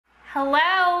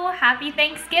Hello, happy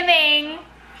Thanksgiving.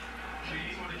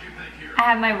 I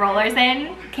have my rollers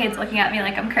in. Cade's looking at me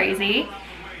like I'm crazy.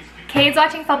 Cade's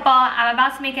watching football. I'm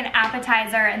about to make an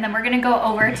appetizer and then we're gonna go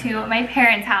over to my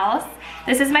parents' house.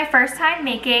 This is my first time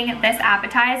making this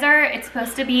appetizer. It's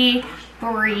supposed to be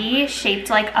brie shaped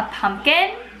like a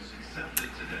pumpkin.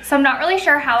 So I'm not really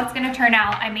sure how it's gonna turn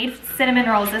out. I made cinnamon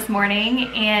rolls this morning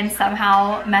and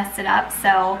somehow messed it up.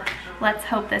 So let's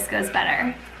hope this goes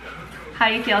better. How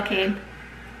do you feel, Cade?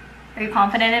 Are you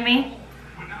confident in me?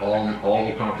 All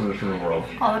the confidence in the world.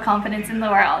 All the confidence in the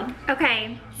world.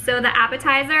 Okay, so the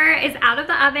appetizer is out of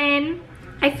the oven.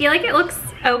 I feel like it looks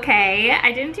okay.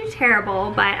 I didn't do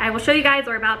terrible, but I will show you guys.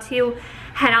 We're about to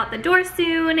head out the door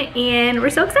soon, and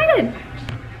we're so excited.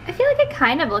 I feel like it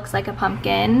kind of looks like a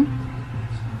pumpkin.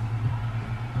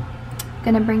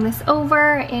 Gonna bring this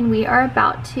over, and we are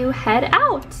about to head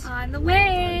out. On the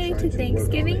way to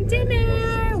Thanksgiving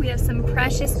dinner. We have some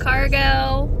precious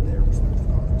cargo.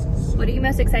 What are you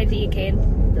most excited to eat, Cade?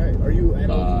 Okay. Are you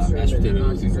mashed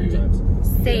potatoes and gravy.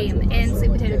 Same, and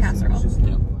sweet potato casserole.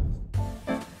 Yeah.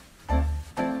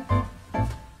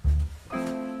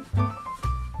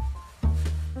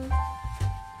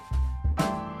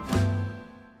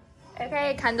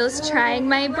 Okay, Kendall's trying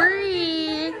my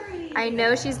brie. I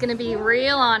know she's gonna be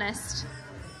real honest.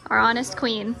 Our honest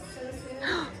queen.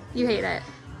 You hate it.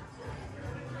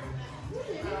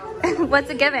 What's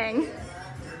it giving?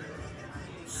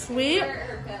 Sweet. A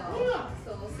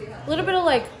little bit of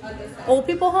like old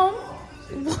people home.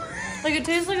 Like it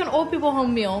tastes like an old people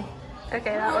home meal.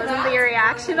 Okay, that wasn't the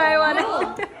reaction I wanted.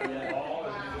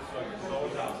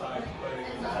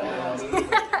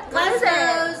 What is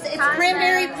it? It's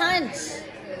cranberry punch.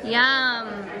 Yum.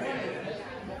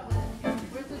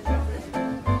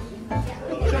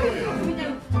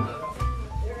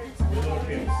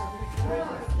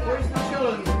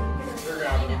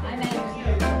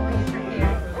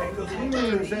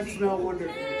 Does that smell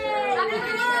wonderful?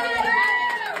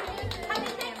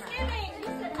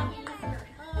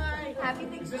 Happy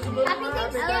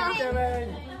Thanksgiving.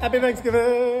 Happy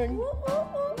Thanksgiving!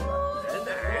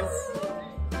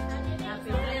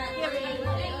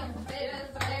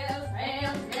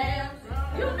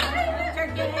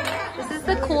 This is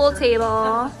the cool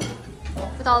table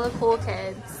with all the cool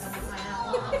kids.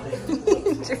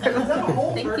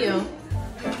 Thank you.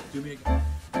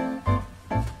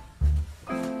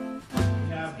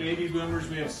 Baby boomers,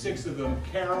 we have 6 of them.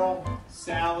 Carol,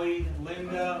 Sally,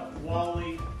 Linda,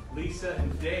 Wally, Lisa,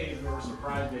 and Dave, who are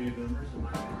surprise baby boomers.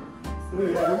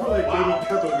 We're like baby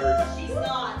turbo nerds. She's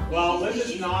not. Well,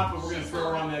 Linda's not, but we're going to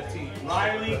throw her on that team.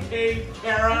 Riley, Kate,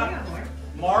 Kara,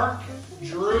 Mark,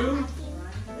 Drew,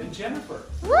 and Jennifer.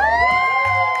 Woo! You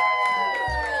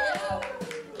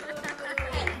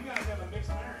guys have a mixed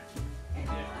marriage.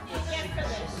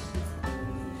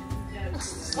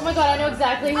 Oh my god, I know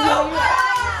exactly who you are.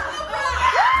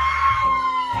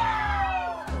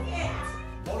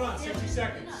 Hold on, 60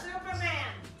 seconds. Superman.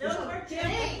 Don't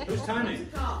forget. Who's timing?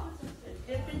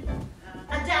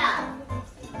 A dad.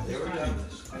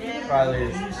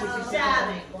 Riley.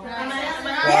 Dad.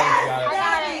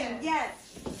 Yes.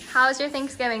 How's your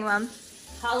Thanksgiving, Mom?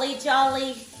 Holly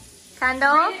jolly.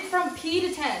 Kendall? From P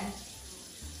to 10.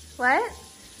 What?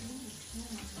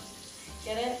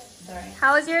 Get it? Sorry.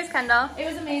 How was yours, Kendall? It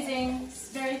was amazing.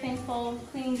 Very thankful.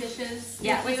 Cleaning dishes.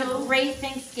 Yeah, it Thank was a you. great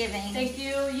Thanksgiving. Thank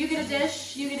you. You get a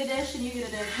dish, you get a dish, and you get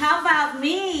a dish. How about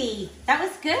me? That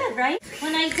was good, right?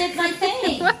 When I did my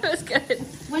thing. What was good?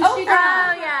 When Oh, she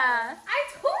yeah,